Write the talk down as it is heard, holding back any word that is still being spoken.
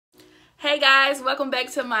Hey guys, welcome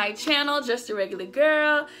back to my channel, Just a Regular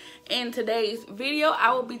Girl. In today's video,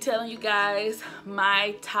 I will be telling you guys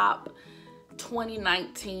my top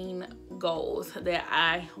 2019 goals that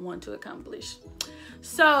I want to accomplish.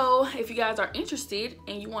 So if you guys are interested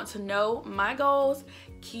and you want to know my goals,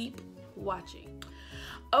 keep watching.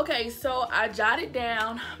 Okay, so I jotted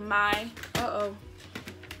down my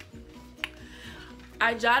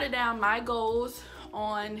goals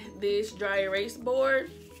on this dry erase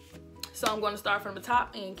board. So I'm going to start from the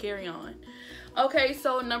top and carry on. Okay,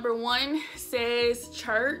 so number 1 says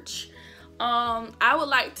church. I would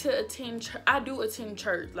like to attend church. I do attend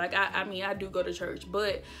church. Like I do go to church,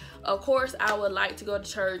 but of course I would like to go to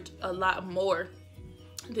church a lot more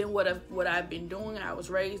than what I've been doing. I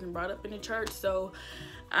was raised and brought up in the church, so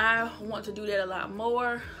I want to do that a lot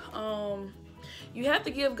more. You have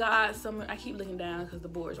to give God some. I keep looking down because the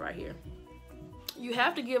board's right here. You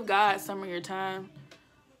have to give God some of your time.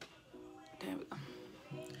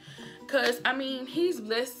 Because I mean, he's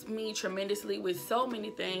blessed me tremendously with so many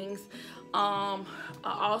things. An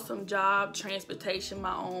awesome job, transportation,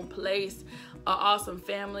 my own place, an awesome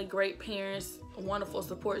family, great parents, a wonderful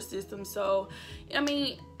support system. So I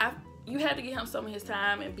mean, you have to give him some of his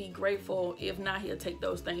time and be grateful. If not, he'll take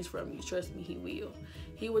those things from you. Trust me, he will.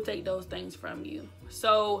 He will take those things from you.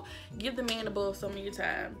 So give the man above some of your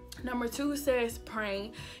time. Number 2 says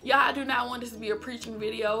praying. Y'all, I do not want this to be a preaching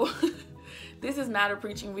video. This is not a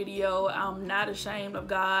preaching video. I'm not ashamed of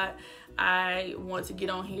God. I want to get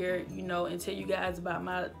on here, you know, and tell you guys about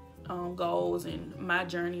my goals and my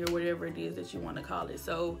journey, or whatever it is that you want to call it.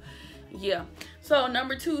 So yeah. So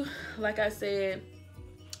number 2, like I said,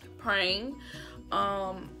 praying.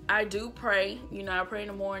 I do pray. You know, I pray in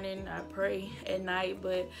the morning, I pray at night,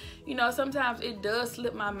 but you know, sometimes it does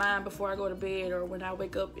slip my mind before I go to bed or when I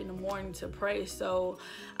wake up in the morning to pray. So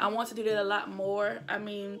I want to do that a lot more. I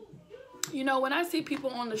mean, you know, when I see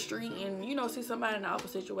people on the street and, you know, see somebody in an awful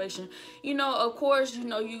situation, you know, of course, you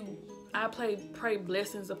know, I pray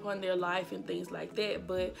blessings upon their life and things like that.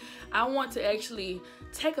 But I want to actually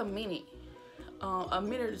take a minute or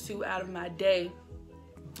 2 out of my day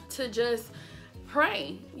to just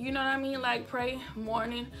pray. You know what I mean? Like pray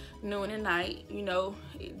morning, noon, and night. You know,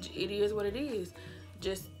 it is what it is.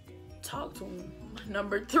 Just talk to him.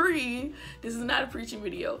 Number 3, this is not a preaching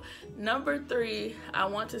video. Number 3, I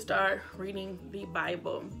want to start reading the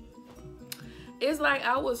Bible. It's like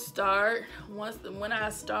I will start when I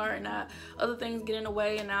start and other things get in the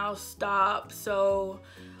way and I'll stop. So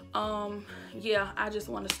yeah, I just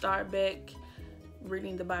want to start back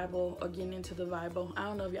reading the Bible or getting into the Bible. I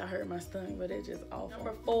don't know if y'all heard my stomach, but it's just awful.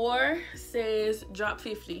 Number 4 says drop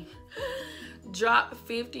 50. Drop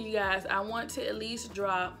 50, you guys. I want to at least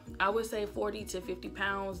drop, I would say 40 to 50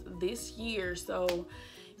 pounds this year. So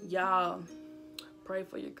y'all pray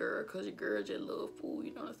for your girl, because your girl just love food.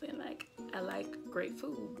 You know what I'm saying? Like, I like great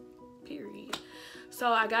food, period.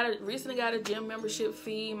 So I recently got a gym membership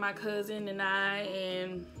fee, my cousin and I,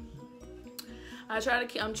 and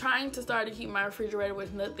I'm trying to start to keep my refrigerator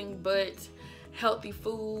with nothing but healthy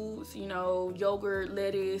foods, you know, yogurt,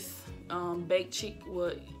 lettuce, baked chicken.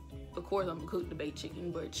 Well, of course I'm gonna cook the baked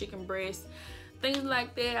chicken, but chicken breast, things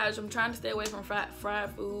like that. I'm trying to stay away from fried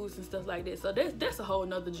foods and stuff like that. So that's a whole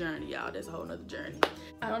nother journey, y'all. That's a whole nother journey.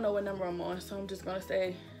 I don't know what number I'm on, so I'm just gonna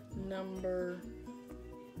say number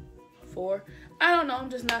 4. I don't know. I'm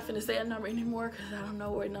just not finna say a number anymore because I don't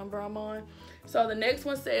know what number I'm on. So the next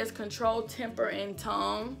one says control temper and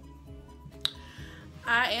tongue.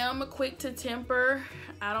 I am quick to temper.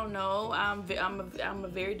 I don't know. I'm a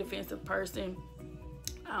very defensive person.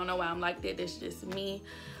 I don't know why I'm like that. That's just me.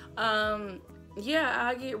 Yeah,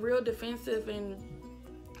 I get real defensive and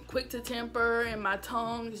quick to temper, and my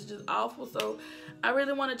tongue is just awful. So I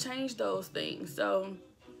really want to change those things. So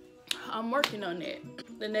I'm working on that.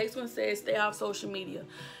 The next one says stay off social media.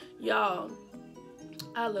 Y'all,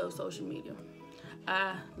 I love social media.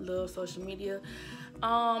 I love social media.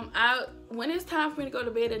 When it's time for me to go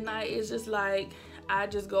to bed at night, it's just like I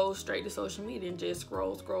just go straight to social media and just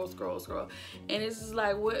scroll. And it's just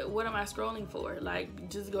like, what am I scrolling for? Like,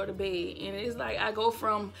 just go to bed. And it's like I go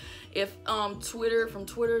from Twitter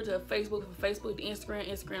to Facebook, from Facebook to Instagram,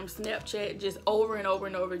 Snapchat, just over and over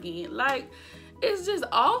and over again. Like, it's just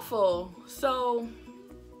awful. So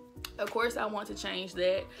of course I want to change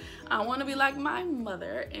that. I want to be like my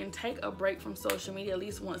mother and take a break from social media at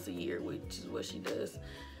least once a year, which is what she does.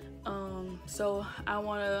 So I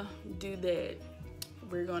want to do that.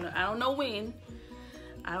 I don't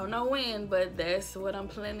know when, but that's what I'm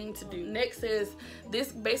planning to do. Next is,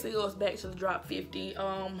 this basically goes back to the drop 50.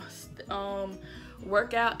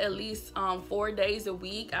 work out at least 4 days a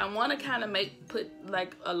week. I want to kind of put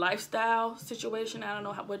like a lifestyle situation. I don't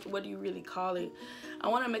know what do you really call it. I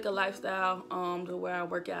want to make a lifestyle to where I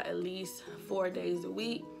work out at least 4 days a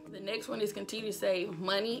week. The next one is continue to save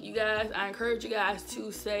money. You guys, I encourage you guys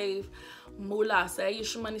to save moolah,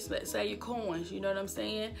 save your money, save your coins. You know what I'm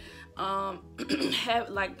saying? Have,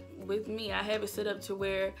 like with me, I have it set up to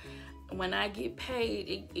where when I get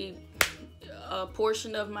paid, a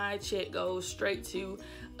portion of my check goes straight to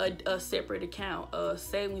a separate account, a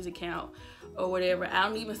savings account or whatever. I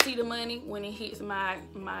don't even see the money when it hits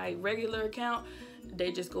my regular account.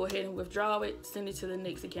 They just go ahead and withdraw it, send it to the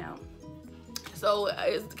next account. So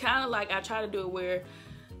it's kind of like I try to do it where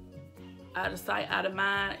out of sight, out of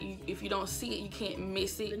mind. If you don't see it, you can't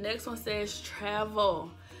miss it. The next one says travel.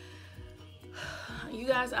 You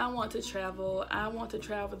guys, I want to travel. I want to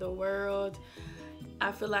travel the world.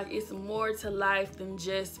 I feel like it's more to life than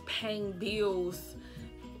just paying bills.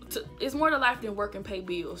 It's more to life than work and pay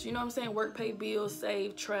bills. You know what I'm saying? Work, pay bills,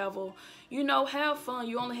 save, travel. You know, have fun.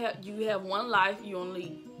 You have one life. You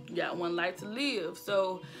only got one life to live.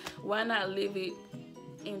 So why not live it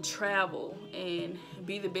and travel and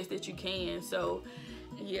be the best that you can? So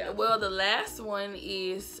yeah, well, the last one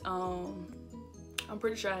is I'm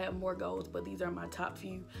pretty sure I have more goals, but these are my top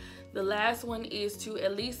few. The last one is to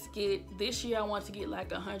at least get, this year I want to get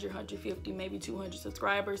like 100, 150, maybe 200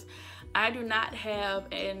 subscribers. I do not have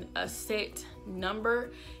a set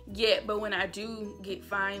number yet, but when I do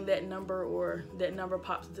find that number, or that number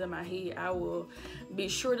pops into my head, I will be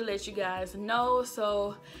sure to let you guys know.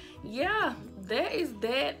 So yeah, that is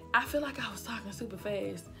that. I feel like I was talking super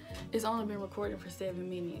fast. It's only been recording for 7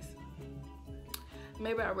 minutes.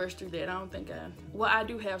 Maybe I rushed through that. I don't think well, I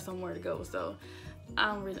do have somewhere to go, so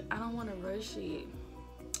I don't want to rush it.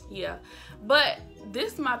 Yeah, but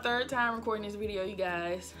this is my 3rd time recording this video, you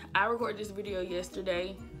guys. I recorded this video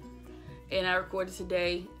yesterday and I recorded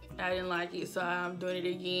today. I didn't like it, so I'm doing it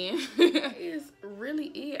again. It's really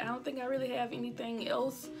it. I don't think I really have anything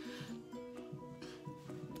else.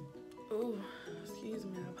 Oh, excuse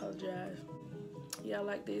me, I apologize. Yeah, I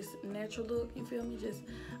like this natural look, you feel me? Just,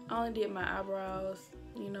 I only did my eyebrows,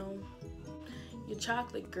 you know. Your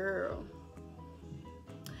chocolate girl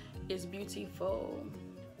is beautiful.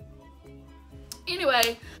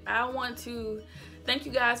 Anyway, I want to thank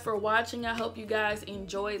you guys for watching. I hope you guys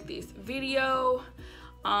enjoyed this video.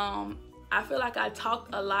 I feel like I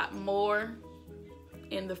talked a lot more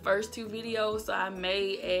in the first 2 videos, so I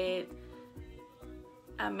may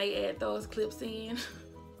add those clips in.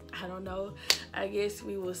 I don't know. I guess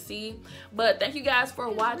we will see. But thank you guys for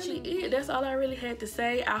watching it. That's all I really had to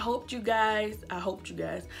say. I hope that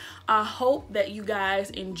you guys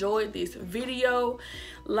enjoyed this video.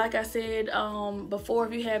 Like I said before,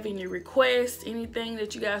 if you have any requests, anything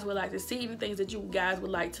that you guys would like to see, any things that you guys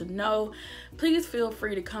would like to know, please feel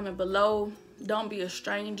free to comment below. Don't be a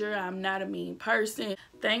stranger. I'm not a mean person.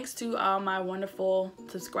 Thanks to all my wonderful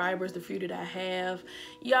subscribers, the few that I have.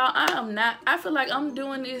 Y'all, I feel like I'm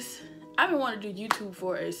doing this. I've been wanting to do YouTube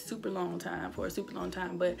for a super long time,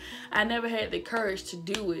 but I never had the courage to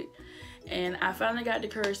do it. And I finally got the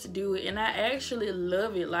courage to do it, and I actually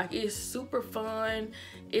love it. Like, it's super fun.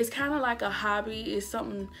 It's kind of like a hobby. It's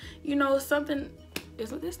something, you know, something.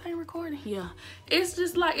 Is this thing recording? Yeah. It's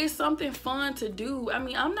just like, it's something fun to do. I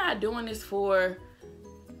mean, I'm not doing this for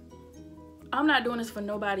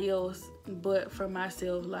nobody else but for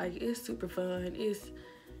myself. Like, it's super fun.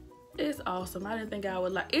 It's awesome. I didn't think I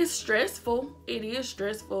would like. It's stressful. It is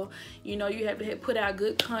stressful. You know, you have to put out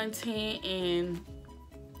good content and,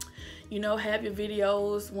 you know, have your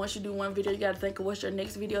videos. Once you do one video, you got to think of what your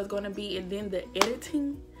next video is going to be. And then the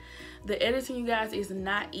editing, you guys, is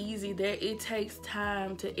not easy. It takes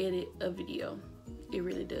time to edit a video. It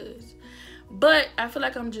really does. But I feel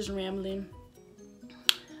like I'm just rambling.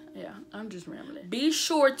 Yeah, I'm just rambling. Be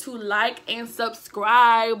sure to like and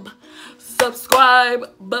subscribe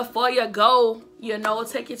before you go. You know,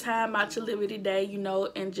 take your time out your liberty day, you know,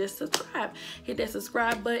 and just subscribe. Hit that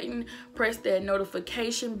subscribe button, press that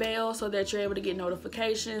notification bell so that you're able to get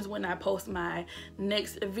notifications when I post my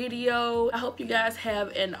next video. I hope you guys have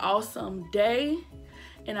an awesome day,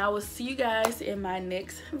 and I will see you guys in my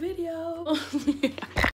next video.